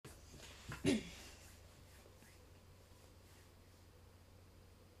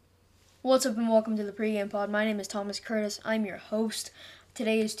What's up and welcome to the pregame pod. My name is Thomas Curtis. I'm your host.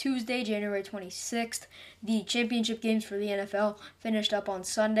 Today is Tuesday, January 26th. The championship games for the NFL finished up on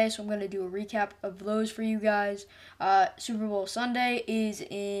Sunday, so I'm going to do a recap of those for you guys. Super Bowl Sunday is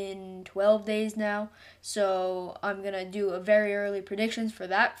in 12 days now, so I'm going to do a very early predictions for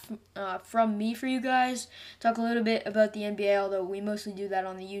that from me for you guys. Talk a little bit about the NBA, although we mostly do that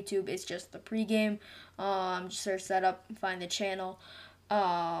on the YouTube. It's just the pregame. Just search that up and find the channel.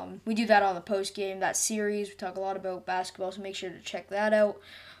 We do that on the post game, that series. We talk a lot about basketball, so make sure to check that out.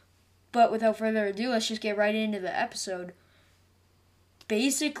 But without further ado, let's just get right into the episode.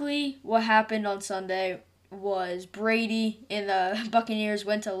 Basically, what happened on Sunday was Brady and the Buccaneers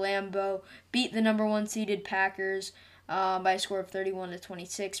went to Lambeau, beat the number one seeded Packers by a score of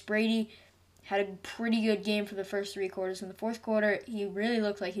 31-26. Brady had a pretty good game for the first three quarters. In the fourth quarter, he really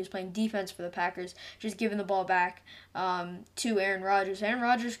looked like he was playing defense for the Packers, just giving the ball back to Aaron Rodgers. Aaron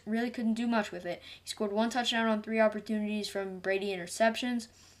Rodgers really couldn't do much with it. He scored one touchdown on three opportunities from Brady interceptions.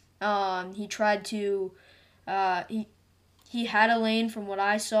 He tried to, he had a lane from what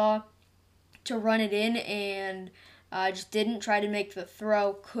I saw to run it in and just didn't try to make the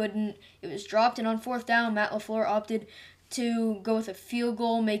throw, couldn't. It was dropped, and on fourth down, Matt LaFleur opted to go with a field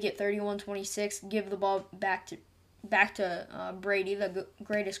goal, make it 31-26, give the ball back to Brady, the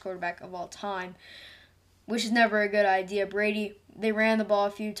greatest quarterback of all time, which is never a good idea. Brady, they ran the ball a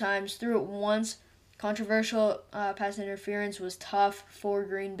few times, threw it once. Controversial pass interference was tough for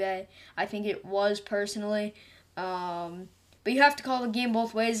Green Bay. I think it was personally. But you have to call the game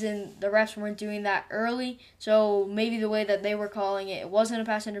both ways, and the refs weren't doing that early, so maybe the way that they were calling it, it wasn't a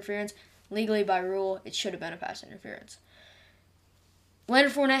pass interference. Legally, by rule, it should have been a pass interference.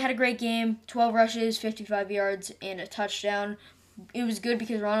 Leonard Fournette had a great game, 12 rushes, 55 yards, and a touchdown. It was good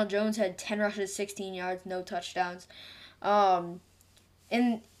because Ronald Jones had 10 rushes, 16 yards, no touchdowns. And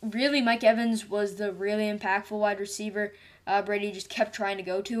really, Mike Evans was the really impactful wide receiver. Brady just kept trying to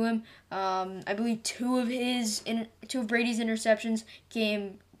go to him. I believe two of Brady's interceptions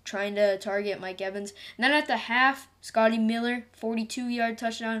came trying to target Mike Evans. And then at the half, Scotty Miller, 42-yard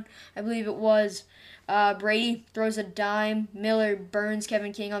touchdown, I believe it was. Brady throws a dime. Miller burns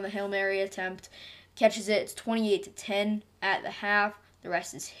Kevin King on the Hail Mary attempt. Catches it. It's 28-10 at the half. The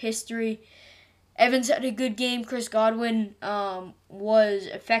rest is history. Evans had a good game. Chris Godwin was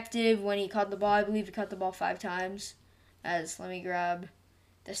effective when he caught the ball. I believe he caught the ball 5 times. Let me grab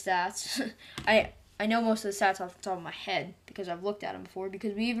the stats. I know most of the stats off the top of my head because I've looked at them before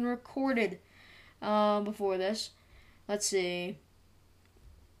because we even recorded before this. Let's see.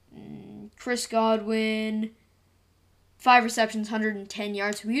 Chris Godwin, 5 receptions, 110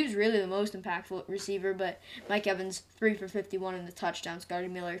 yards. So he was really the most impactful receiver, but Mike Evans, 3 for 51 in the touchdown. Scotty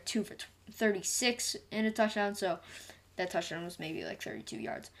Miller, 2 for 36 in a touchdown, so that touchdown was maybe like 32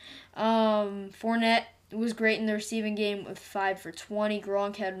 yards. Fournette was great in the receiving game with 5 for 20.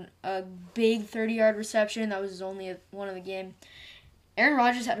 Gronk had a big 30-yard reception. That was his only one of the game. Aaron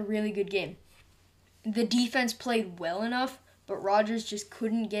Rodgers had a really good game. The defense played well enough, but Rodgers just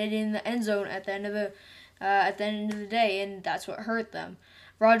couldn't get it in the end zone at the end of the day, and that's what hurt them.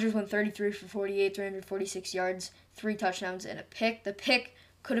 Rodgers went 33 for 48, 346 yards, 3 touchdowns, and a pick. The pick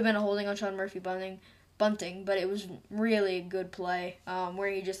could have been a holding on Sean Murphy bunting, but it was really a good play where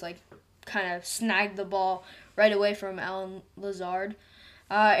he just kind of snagged the ball right away from Alan Lazard.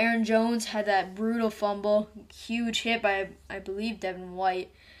 Aaron Jones had that brutal fumble, huge hit by, I believe, Devin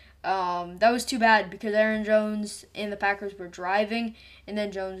White. That was too bad because Aaron Jones and the Packers were driving, and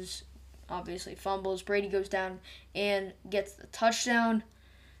then Jones obviously fumbles. Brady goes down and gets the touchdown.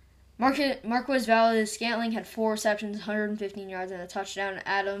 Marquez Valdes-Scantling had 4 receptions, 115 yards, and a touchdown.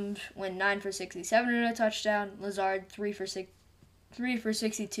 Adams went 9 for 67 and a touchdown. Lazard 3 for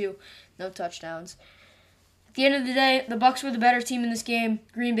 62, no touchdowns. At the end of the day, the Bucs were the better team in this game.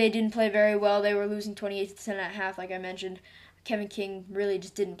 Green Bay didn't play very well. They were losing 28-10 at half, like I mentioned. Kevin King really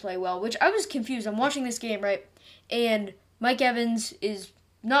just didn't play well, which I was confused. I'm watching this game, right? And Mike Evans is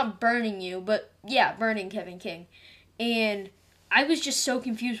not burning you, but yeah, burning Kevin King. And I was just so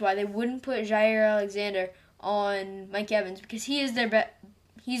confused why they wouldn't put Jair Alexander on Mike Evans because he is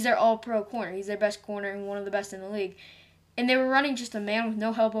he's their all-pro corner. He's their best corner and one of the best in the league. And they were running just a man with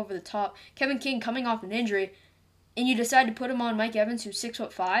no help over the top. Kevin King coming off an injury, and you decide to put him on Mike Evans, who's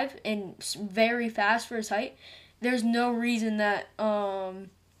 6'5" and very fast for his height. There's no reason that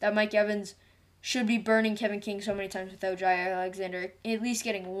that Mike Evans should be burning Kevin King so many times without Jair Alexander, at least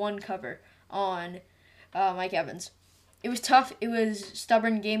getting one cover on Mike Evans. It was tough. It was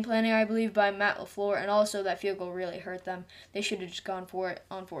stubborn game planning, I believe, by Matt LaFleur, and also that field goal really hurt them. They should have just gone for it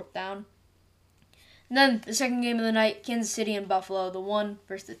on fourth down. And then the second game of the night, Kansas City and Buffalo, the 1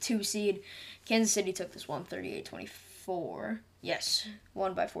 versus the 2 seed. Kansas City took this one 38-24. Yes,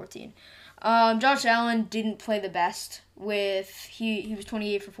 won by 14. Josh Allen didn't play the best. He was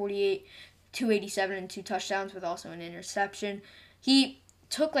 28 for 48, 287 and 2 touchdowns with also an interception. He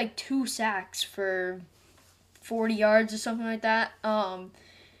took like 2 sacks for 40 yards or something like that. And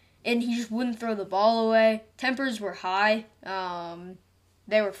he just wouldn't throw the ball away. Tempers were high.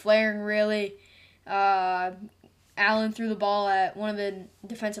 They were flaring really. Allen threw the ball at one of the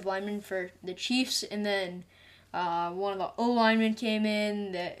defensive linemen for the Chiefs, and then one of the O-linemen came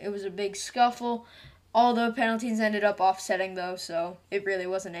in. It was a big scuffle. All the penalties ended up offsetting, though, so it really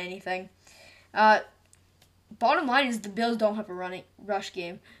wasn't anything. Bottom line is the Bills don't have a rush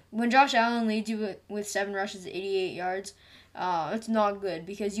game. When Josh Allen leads you with 7 rushes, 88 yards, it's not good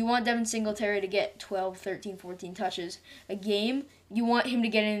because you want Devin Singletary to get 12, 13, 14 touches a game. You want him to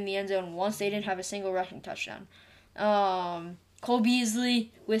get in the end zone once. They didn't have a single rushing touchdown. Cole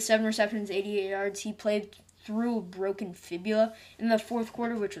Beasley with 7 receptions, 88 yards. He played through a broken fibula in the fourth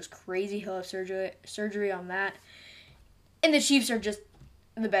quarter, which was crazy. He'll have surgery on that. And the Chiefs are just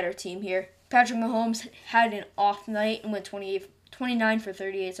the better team here. Patrick Mahomes had an off night and went 29 for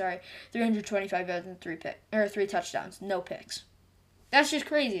 38, 325 yards and 3 touchdowns, no picks. That's just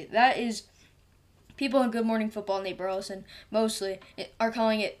crazy. That is, people in Good Morning Football, Nate Burleson, mostly, are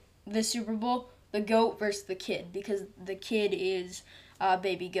calling it the Super Bowl, the GOAT versus the kid, because the kid is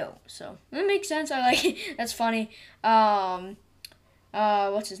baby GOAT. So, that makes sense. I like it. That's funny.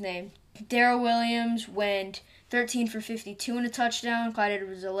 What's his name? Darrell Williams went 13 for 52 and a touchdown. Clyde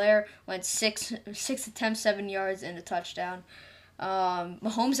Edwards-Helaire went 6 attempts, 7 yards, and a touchdown.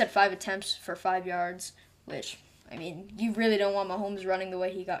 Mahomes had 5 attempts for 5 yards, which, I mean, you really don't want Mahomes running the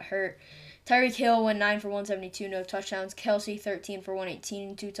way he got hurt. Tyreek Hill went 9 for 172, no touchdowns. Kelsey, 13 for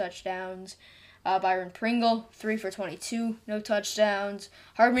 118, 2 touchdowns. Byron Pringle, 3 for 22, no touchdowns.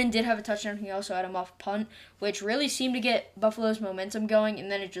 Hardman did have a touchdown. He also had him off punt, which really seemed to get Buffalo's momentum going,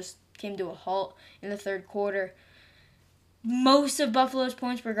 and then it just came to a halt in the third quarter. Most of Buffalo's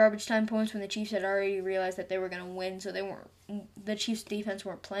points were garbage time points when the Chiefs had already realized that they were going to win, so the Chiefs' defense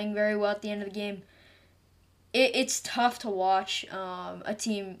weren't playing very well at the end of the game. It's tough to watch a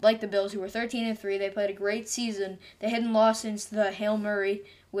team like the Bills, who were 13-3. They played a great season. They hadn't lost since the Hail Murray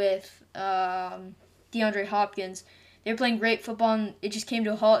with DeAndre Hopkins. They were playing great football, and it just came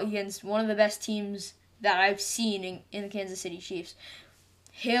to a halt against one of the best teams that I've seen in the Kansas City Chiefs.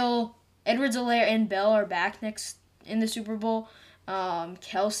 Hill, Edwards-Helaire, and Bell are back next in the Super Bowl.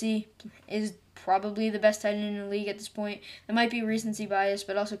 Kelsey is probably the best tight end in the league at this point. There might be recency bias,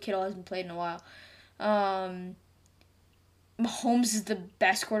 but also Kittle hasn't played in a while. Mahomes is the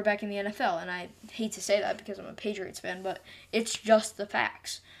best quarterback in the NFL, and I hate to say that because I'm a Patriots fan, but it's just the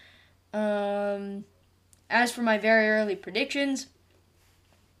facts. As for my very early predictions,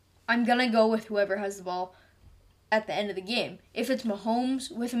 I'm going to go with whoever has the ball at the end of the game. If it's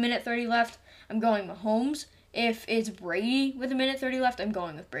Mahomes with 1:30 left, I'm going Mahomes. If it's Brady with 1:30 left, I'm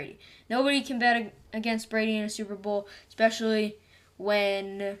going with Brady. Nobody can bet against Brady in a Super Bowl, especially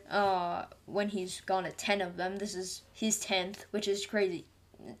when he's gone to 10 of them. This is his 10th, which is crazy.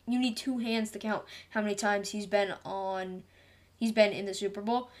 You need 2 hands to count how many times he's been in the Super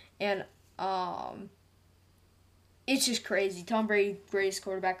Bowl, and it's just crazy. Tom Brady, greatest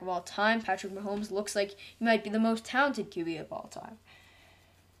quarterback of all time. Patrick Mahomes looks like he might be the most talented QB of all time.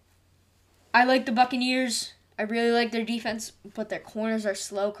 I like the Buccaneers. I really like their defense, but their corners are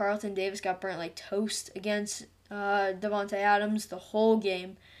slow. Carlton Davis got burnt like toast against Devontae Adams the whole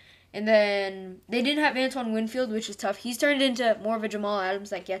game. And then they didn't have Antoine Winfield, which is tough. He's turned into more of a Jamal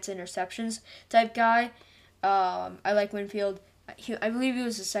Adams that gets interceptions type guy. I like Winfield. I believe he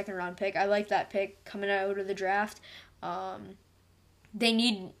was a second-round pick. I like that pick coming out of the draft. They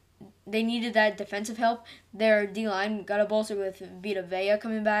needed that defensive help. Their D-line got a bolster with Vita Vea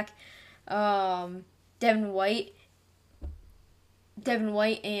coming back. Devin White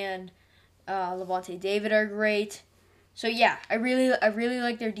and Levante David are great. So yeah, I really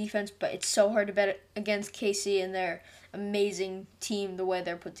like their defense, but it's so hard to bet against KC and their amazing team the way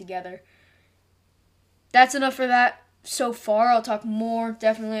they're put together. That's enough for that so far. I'll talk more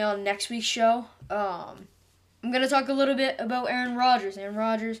definitely on next week's show. I'm going to talk a little bit about Aaron Rodgers. Aaron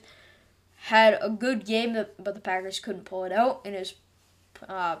Rodgers had a good game, but the Packers couldn't pull it out in his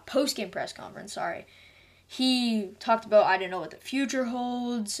post-game press conference. He talked about, I don't know what the future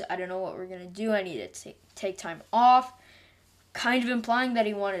holds. I don't know what we're going to do. I need to take time off. Kind of implying that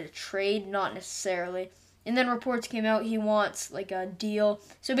he wanted to trade, not necessarily. And then reports came out he wants like a deal.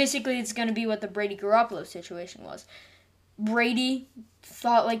 So basically it's going to be what the Brady Garoppolo situation was. Brady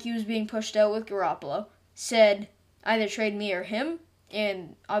thought like he was being pushed out with Garoppolo, said either trade me or him,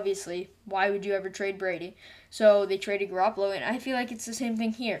 and obviously, why would you ever trade Brady? So they traded Garoppolo, and I feel like it's the same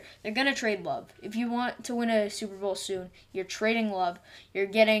thing here. They're going to trade Love. If you want to win a Super Bowl soon, you're trading Love. You're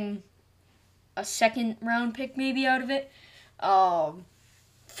getting a second-round pick maybe out of it.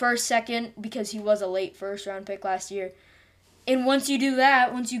 First, second, because he was a late first-round pick last year. And once you do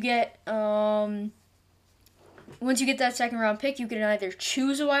that, once you get that second-round pick, you can either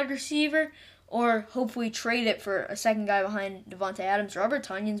choose a wide receiver or hopefully trade it for a second guy behind Devontae Adams. Robert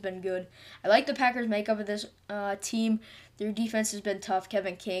Tonyan's been good. I like the Packers' makeup of this team. Their defense has been tough.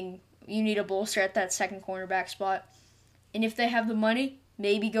 Kevin King, you need a bolster at that second cornerback spot. And if they have the money,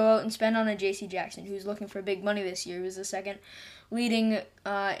 maybe go out and spend on a J.C. Jackson, who's looking for big money this year. He was the second leading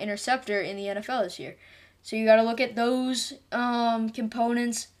interceptor in the NFL this year. So you got to look at those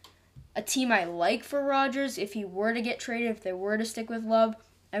components. A team I like for Rodgers, if he were to get traded, if they were to stick with Love,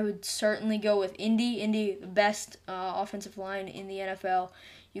 I would certainly go with Indy. Indy, the best offensive line in the NFL.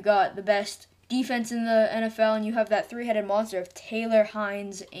 You got the best defense in the NFL, and you have that three-headed monster of Taylor,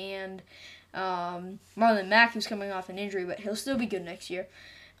 Hines, and Marlon Mack, who's coming off an injury, but he'll still be good next year.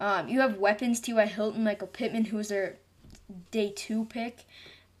 You have weapons, T.Y. Hilton, Michael Pittman, who was their day 2 pick.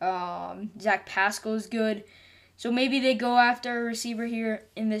 Zach Pascal is good. So maybe they go after a receiver here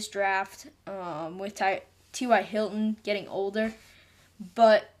in this draft with T.Y. Hilton getting older.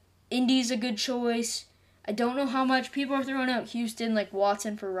 But Indy's a good choice. I don't know how much people are throwing out Houston, like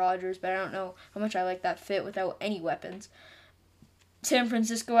Watson for Rodgers, but I don't know how much I like that fit without any weapons. San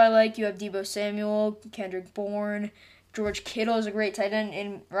Francisco I like. You have Deebo Samuel, Kendrick Bourne. George Kittle is a great tight end,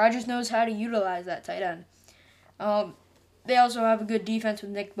 and Rodgers knows how to utilize that tight end. They also have a good defense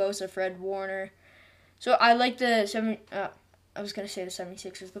with Nick Bosa, Fred Warner. So I like the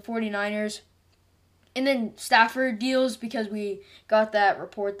 76ers, the 49ers. And then Stafford deals, because we got that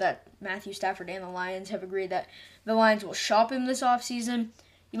report that Matthew Stafford and the Lions have agreed that the Lions will shop him this offseason.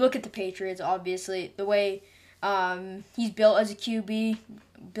 You look at the Patriots, obviously, the way he's built as a QB.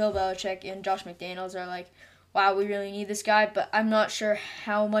 Bill Belichick and Josh McDaniels are like, wow, we really need this guy, but I'm not sure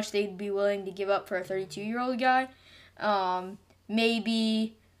how much they'd be willing to give up for a 32-year-old guy.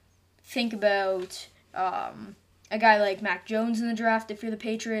 Maybe think about a guy like Mac Jones in the draft if you're the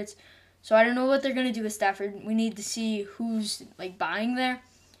Patriots. So I don't know what they're going to do with Stafford. We need to see who's like buying there.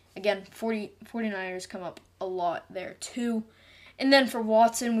 Again, 49ers come up a lot there too. And then for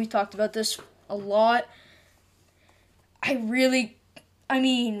Watson, we talked about this a lot.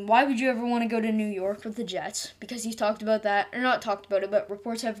 Why would you ever want to go to New York with the Jets? Because he's talked about that, or not talked about it, but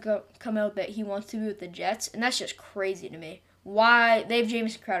reports have come out that he wants to be with the Jets, and that's just crazy to me. Why? They have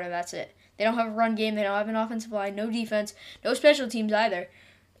Jamison Crowder, that's it. They don't have a run game, they don't have an offensive line, no defense, no special teams either.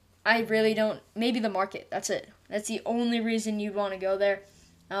 I really don't. Maybe the market, that's it. That's the only reason you'd want to go there.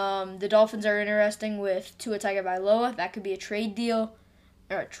 The Dolphins are interesting with Tua Tagovailoa. That could be a trade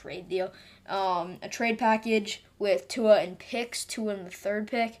package with Tua and picks, Tua and the third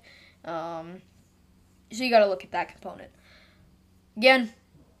pick. So you got to look at that component. Again,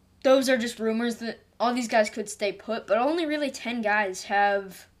 those are just rumors that all these guys could stay put, but only really 10 guys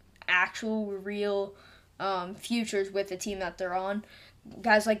have actual, real futures with the team that they're on.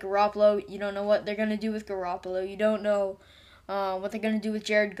 Guys like Garoppolo, you don't know what they're going to do with Garoppolo. You don't know what they're going to do with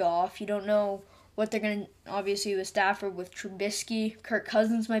Jared Goff. You don't know what they're going to, obviously, with Stafford, with Trubisky. Kirk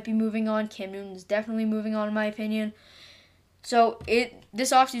Cousins might be moving on. Cam Newton's definitely moving on, in my opinion. So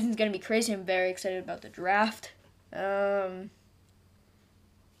this offseason is going to be crazy. I'm very excited about the draft. I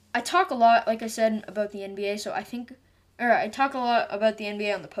talk a lot, like I said, about the NBA, so I talk a lot about the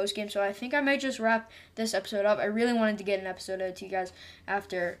NBA on the postgame, so I think I might just wrap this episode up. I really wanted to get an episode out to you guys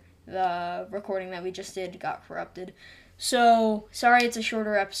after the recording that we just did got corrupted. So, sorry it's a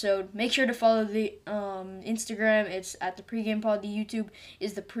shorter episode. Make sure to follow the Instagram. It's at the pregame pod. The YouTube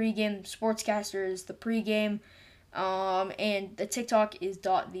is the pregame. Sportscaster is the pregame. And the TikTok is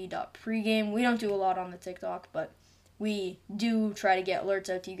 .the.pregame. We don't do a lot on the TikTok, but we do try to get alerts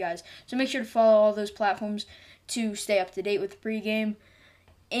out to you guys. So make sure to follow all those platforms to stay up to date with the pregame.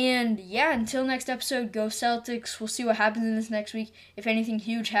 And yeah, until next episode, go Celtics. We'll see what happens in this next week. If anything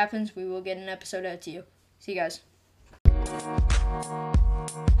huge happens, we will get an episode out to you. See you guys.